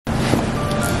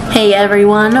Hey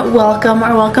everyone,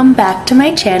 welcome back to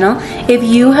my channel. If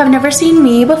you have never seen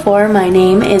me before, my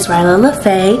name is Ryla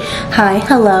LaFay. Hi,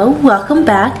 hello, welcome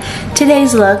back.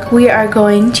 Today's look, we are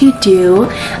going to do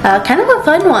kind of a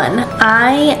fun one.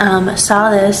 I saw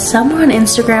this somewhere on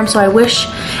Instagram, so I wish,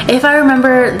 if I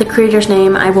remember the creator's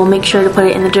name, I will make sure to put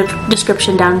it in the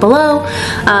description down below.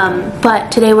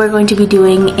 But today we're going to be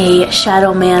doing a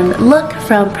Shadow Man look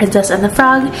from Princess and the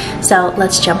Frog, so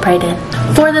let's jump right in.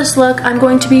 For this look, I'm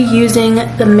going to be using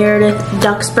the Meredith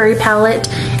Duxbury palette,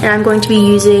 and I'm going to be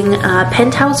using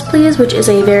Penthouse Please, which is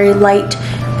a very light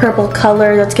purple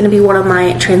color. That's going to be one of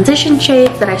my transition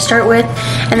shades that I start with.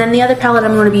 And then the other palette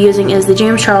I'm going to be using is the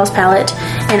James Charles palette,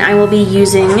 and I will be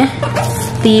using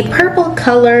the purple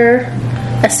color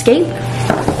Escape,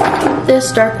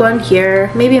 this dark one here,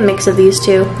 maybe a mix of these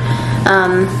two,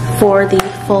 for the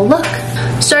full look.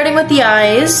 Starting with the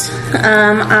eyes,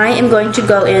 I am going to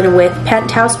go in with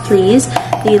Penthouse Please,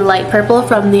 the light purple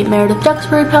from the Meredith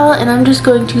Duxbury palette, and I'm just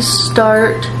going to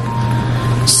start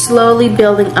slowly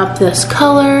building up this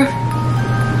color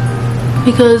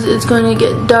because it's going to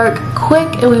get dark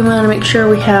quick and we want to make sure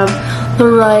we have the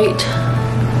right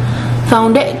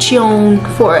foundation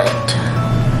for it.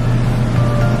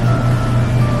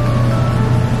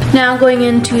 Now going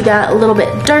into that little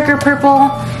bit darker purple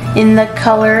in the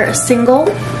color Single,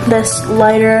 this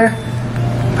lighter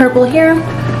purple here.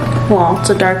 Well, it's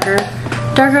a darker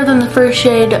than the first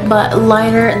shade, but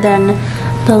lighter than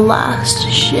the last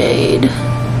shade.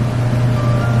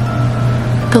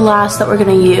 The last that we're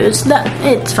gonna use.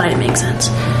 It's fine, it makes sense.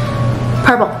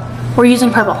 Purple. We're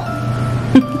using purple.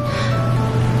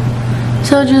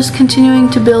 So just continuing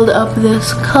to build up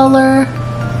this color.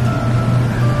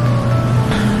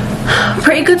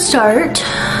 Pretty good start.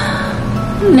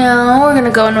 Now we're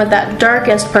gonna go in with that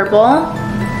darkest purple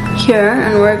here,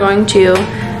 and we're going to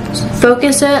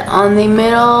focus it on the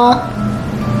middle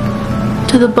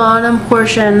to the bottom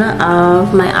portion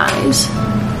of my eyes.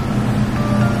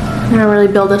 I'm gonna really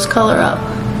build this color up.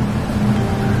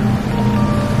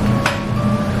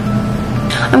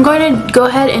 I'm going to go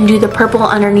ahead and do the purple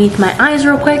underneath my eyes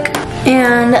real quick,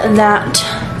 and that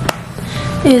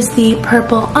is the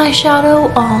purple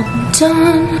eyeshadow all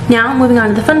done. Now moving on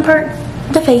to the fun part,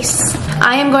 the face.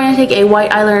 I am going to take a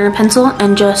white eyeliner pencil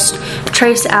and just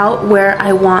trace out where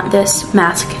I want this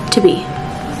mask to be.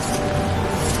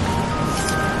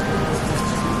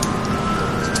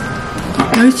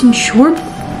 Nice and short.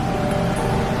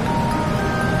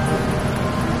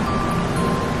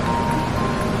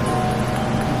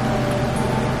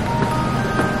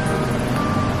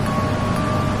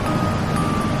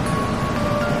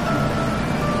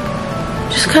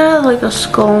 Just kind of like a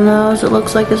skull nose, it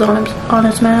looks like is on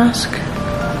his mask.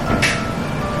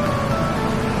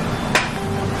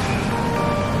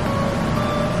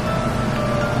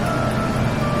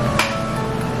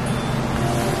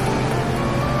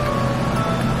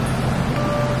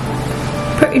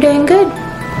 Pretty dang good.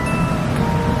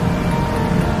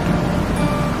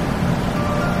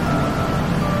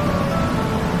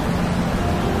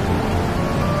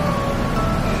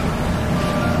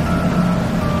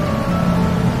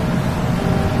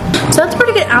 So that's a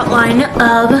pretty good outline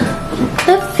of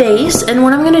the face, and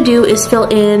what I'm going to do is fill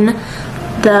in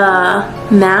the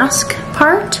mask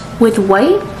part with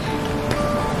white,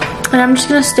 and I'm just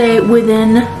going to stay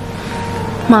within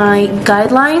my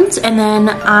guidelines, and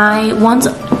then once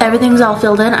everything's all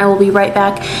filled in, I will be right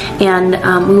back, and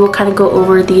we will kind of go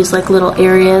over these like little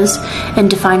areas and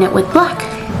define it with black.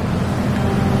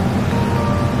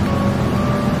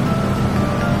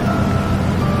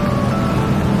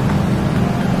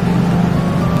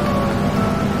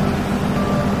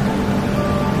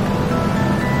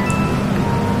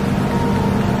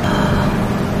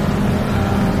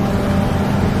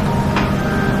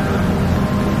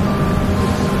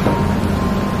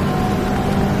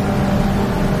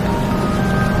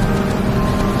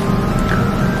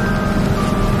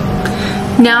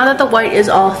 Now that the white is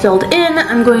all filled in,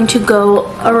 I'm going to go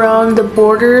around the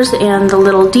borders and the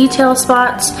little detail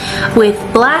spots with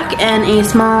black and a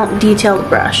small detailed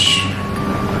brush.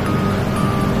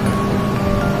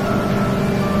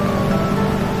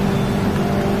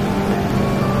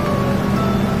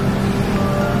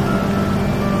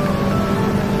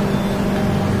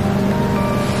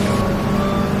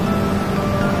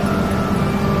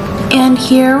 And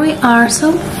here we are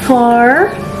so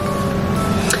far.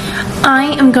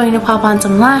 I am going to pop on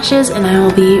some lashes and I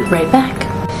will be right back.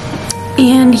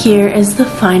 And here is the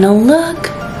final look.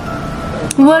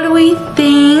 What do we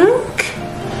think?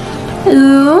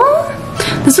 Ooh,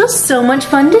 this was so much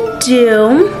fun to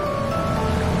do.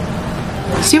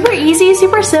 Super easy,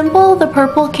 super simple. The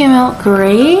purple came out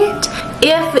great.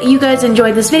 If you guys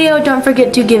enjoyed this video, don't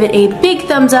forget to give it a big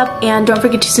thumbs up, and don't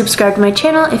forget to subscribe to my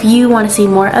channel if you want to see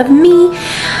more of me.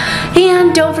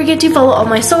 And don't forget to follow all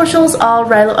my socials, all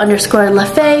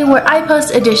Rylo_LaFaye, where I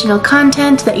post additional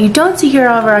content that you don't see here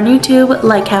over on YouTube,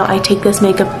 like how I take this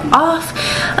makeup off.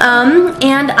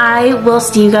 And I will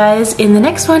see you guys in the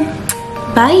next one.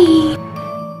 Bye!